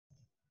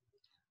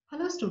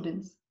Hello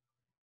students.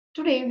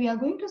 Today we are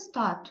going to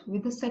start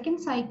with the second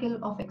cycle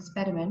of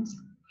experiments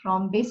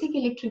from Basic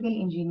Electrical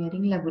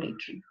Engineering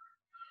Laboratory.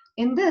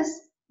 In this,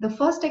 the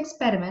first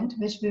experiment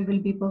which we will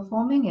be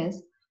performing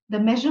is the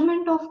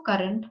measurement of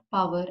current,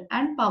 power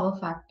and power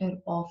factor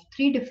of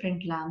three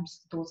different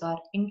lamps. Those are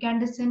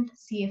incandescent,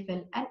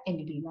 CFL and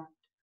LED lamp.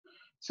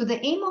 So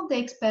the aim of the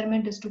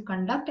experiment is to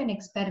conduct an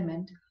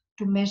experiment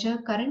to measure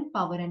current,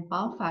 power and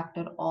power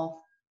factor of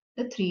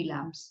the three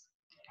lamps.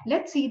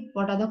 Let's see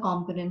what are the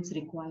components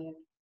required.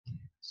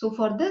 So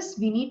for this,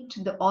 we need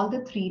all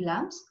the three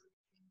lamps.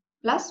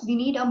 Plus, we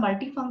need a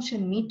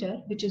multifunction meter,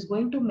 which is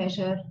going to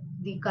measure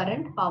the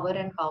current, power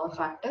and power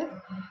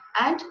factor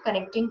and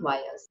connecting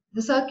wires.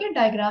 The circuit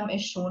diagram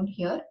is shown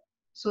here.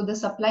 So the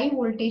supply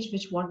voltage,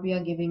 which what we are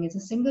giving is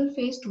a single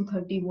phase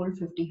 230 volt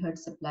 50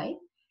 hertz supply.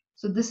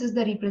 So this is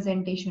the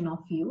representation of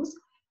fuse.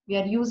 We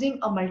are using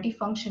a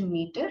multifunction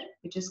meter,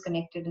 which is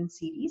connected in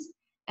series.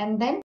 And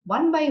then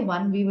one by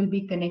one, we will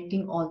be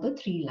connecting all the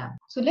three lamps.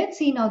 So let's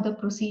see now the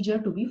procedure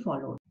to be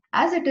followed.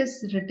 As it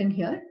is written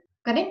here,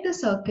 connect the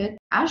circuit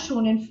as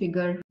shown in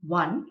figure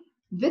 1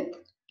 with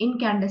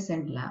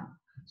incandescent lamp.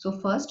 So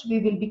first we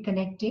will be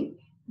connecting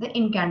the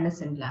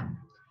incandescent lamp.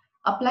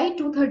 Apply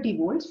 230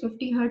 volts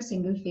 50 Hz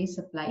single phase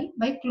supply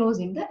by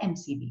closing the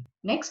MCB.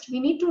 Next we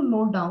need to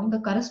note down the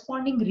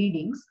corresponding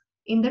readings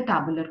in the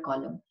tabular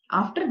column.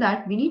 After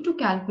that we need to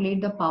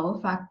calculate the power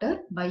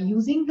factor by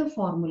using the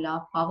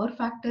formula power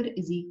factor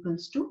is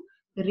equals to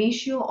the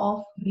ratio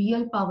of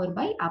real power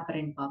by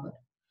apparent power.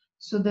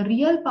 So the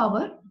real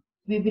power,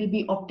 we will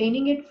be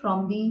obtaining it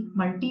from the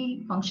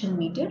multifunction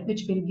meter,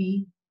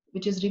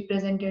 which is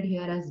represented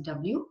here as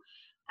W,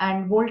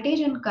 and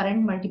voltage and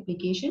current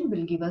multiplication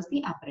will give us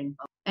the apparent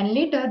power. And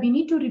later we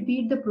need to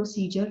repeat the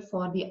procedure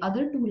for the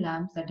other two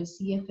lamps, that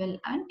is CFL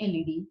and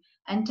LED,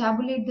 and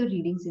tabulate the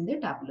readings in the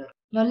tabular.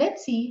 Now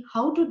let's see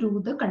how to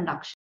do the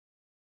conduction.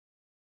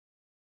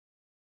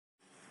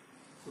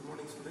 Good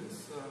morning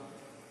students.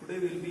 Today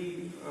we will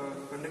be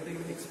conducting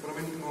an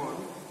experiment on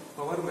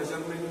power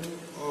measurement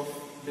of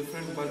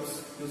different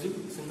bulbs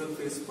using single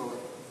phase power.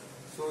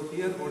 So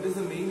here what is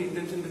the main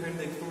intention behind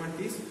the experiment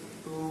is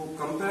to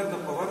compare the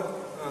power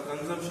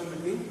consumption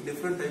between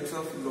different types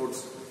of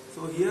loads.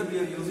 So here we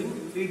are using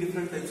three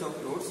different types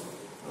of loads.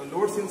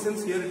 Loads in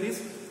sense here it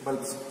is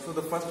bulbs. So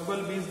the first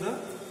bulb is the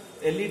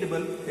LED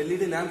bulb,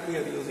 LED lamp we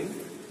are using.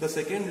 The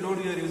second load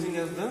we are using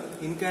as the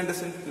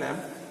incandescent lamp,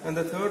 and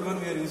the third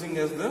one we are using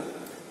as the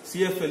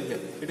CFL here.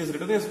 It is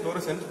written as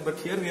fluorescent, but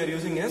here we are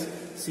using as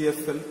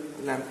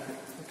CFL lamp.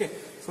 Okay.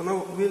 So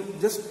now we'll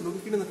just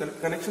look into the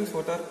connections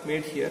what are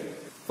made here.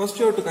 First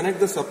you have to connect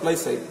the supply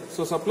side.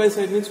 So supply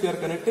side means we are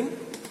connecting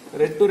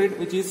red to red,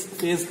 which is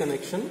phase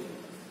connection.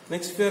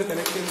 Next we are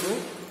connecting the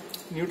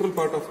neutral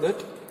part of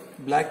that,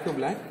 black to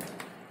black.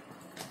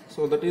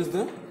 So that is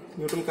the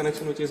neutral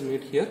connection which is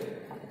made here.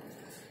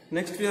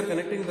 Next we are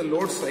connecting the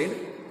load side.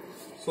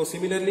 So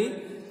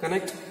similarly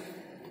connect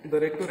the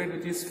red to red,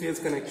 which is phase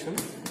connection.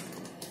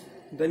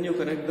 Then you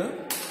connect the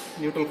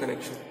neutral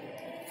connection.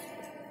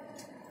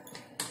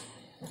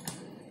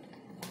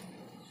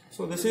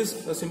 So this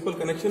is a simple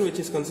connection which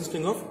is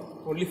consisting of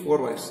only 4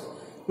 wires.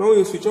 Now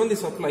you switch on the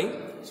supply,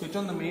 switch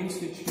on the main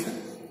switch here,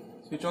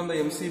 switch on the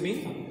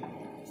MCB.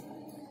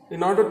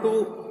 In order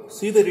to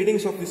see the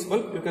readings of this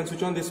bulb, you can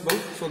switch on this bulb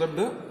so that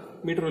the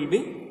meter will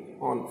be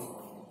on.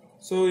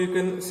 So you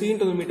can see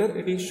into the meter,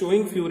 it is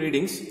showing few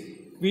readings.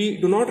 We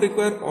do not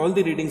require all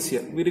the readings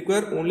here. We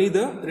require only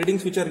the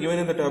readings which are given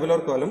in the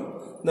tabular column.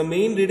 The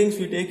main readings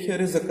we take here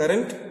is the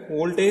current,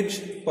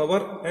 voltage,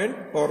 power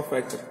and power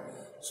factor.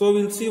 So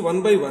we will see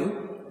one by one.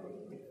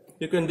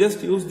 You can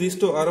just use these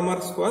two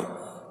RMRs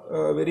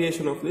for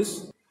variation of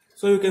this.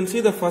 So you can see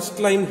the first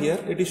line here,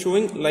 it is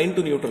showing line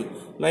to neutral.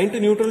 Line to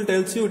neutral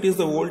tells you it is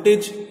the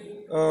voltage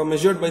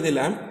measured by the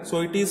lamp. So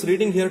it is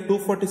reading here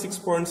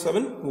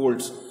 246.7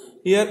 volts.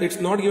 Here it's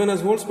not given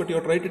as volts, but you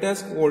have to write it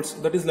as volts.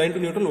 That is line to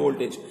neutral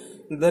voltage.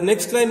 The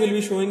next line will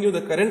be showing you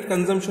the current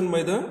consumption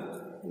by the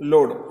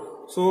load.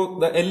 So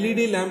the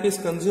LED lamp is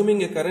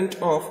consuming a current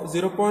of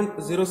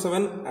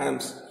 0.07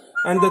 amps.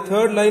 And the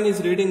third line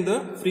is reading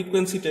the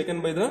frequency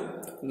taken by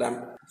the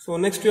lamp. So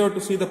next you have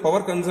to see the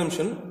power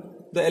consumption.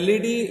 The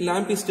LED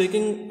lamp is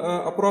taking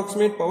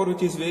approximate power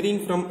which is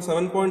varying from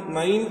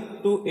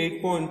 7.9 to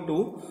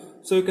 8.2.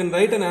 So you can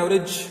write an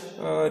average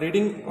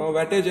reading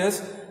wattage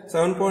as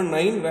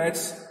 7.9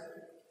 watts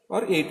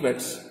or 8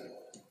 watts.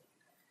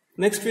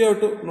 Next we have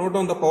to note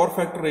down the power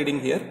factor reading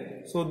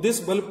here. So this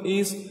bulb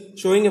is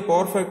showing a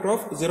power factor of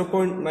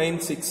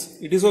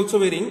 0.96. It is also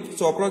varying.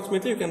 So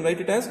approximately you can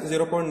write it as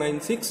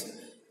 0.96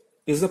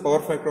 is the power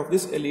factor of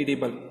this LED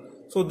bulb.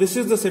 So this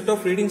is the set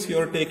of readings you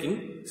are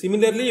taking.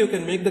 Similarly, you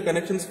can make the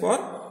connections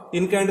for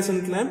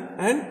incandescent lamp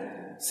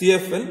and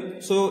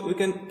CFL. So you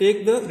can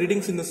take the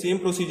readings in the same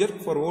procedure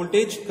for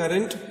voltage,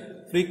 current,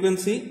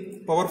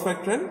 frequency, power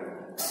factor and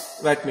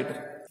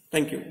wattmeter.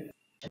 Thank you.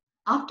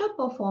 After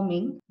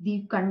performing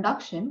the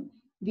conduction,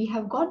 we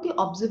have got the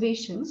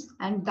observations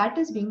and that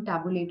is being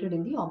tabulated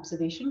in the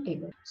observation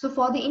table. So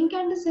for the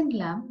incandescent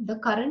lamp, the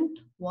current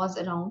was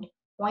around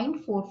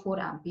 0.44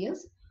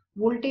 amperes,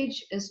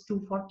 voltage is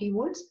 240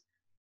 volts,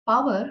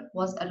 power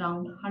was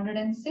around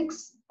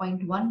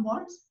 106.1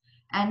 watts,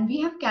 and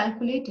we have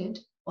calculated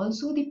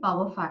also the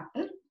power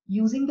factor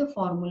using the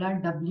formula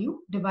W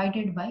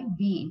divided by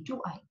V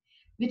into I,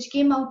 which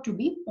came out to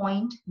be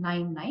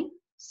 0.996.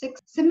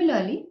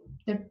 Similarly,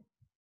 the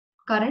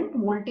current,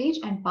 voltage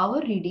and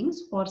power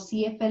readings for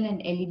CFL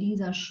and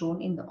LEDs are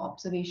shown in the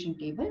observation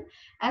table,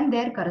 and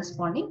their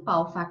corresponding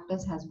power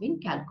factors has been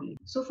calculated.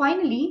 So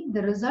finally,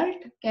 the result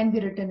can be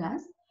written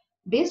as,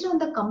 based on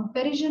the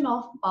comparison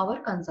of power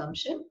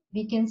consumption,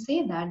 we can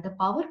say that the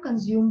power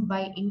consumed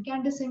by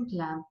incandescent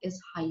lamp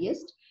is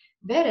highest,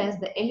 whereas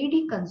the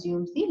LED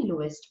consumes the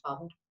lowest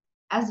power,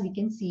 as we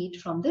can see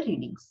it from the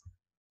readings.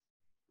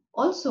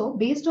 Also,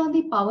 based on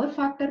the power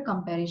factor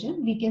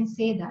comparison, we can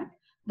say that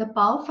the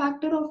power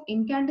factor of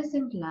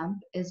incandescent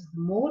lamp is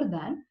more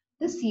than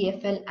the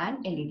CFL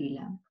and LED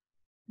lamp.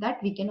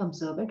 That we can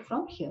observe it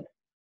from here.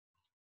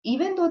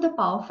 Even though the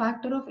power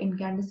factor of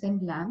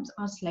incandescent lamps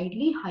are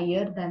slightly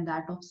higher than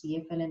that of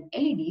CFL and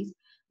LEDs,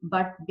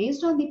 but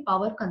based on the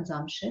power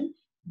consumption,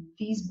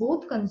 these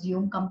both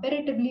consume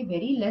comparatively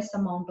very less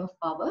amount of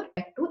power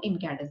compared to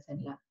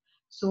incandescent lamp.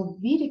 So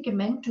we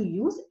recommend to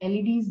use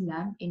LEDs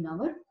lamp in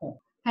our home.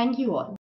 Thank you all.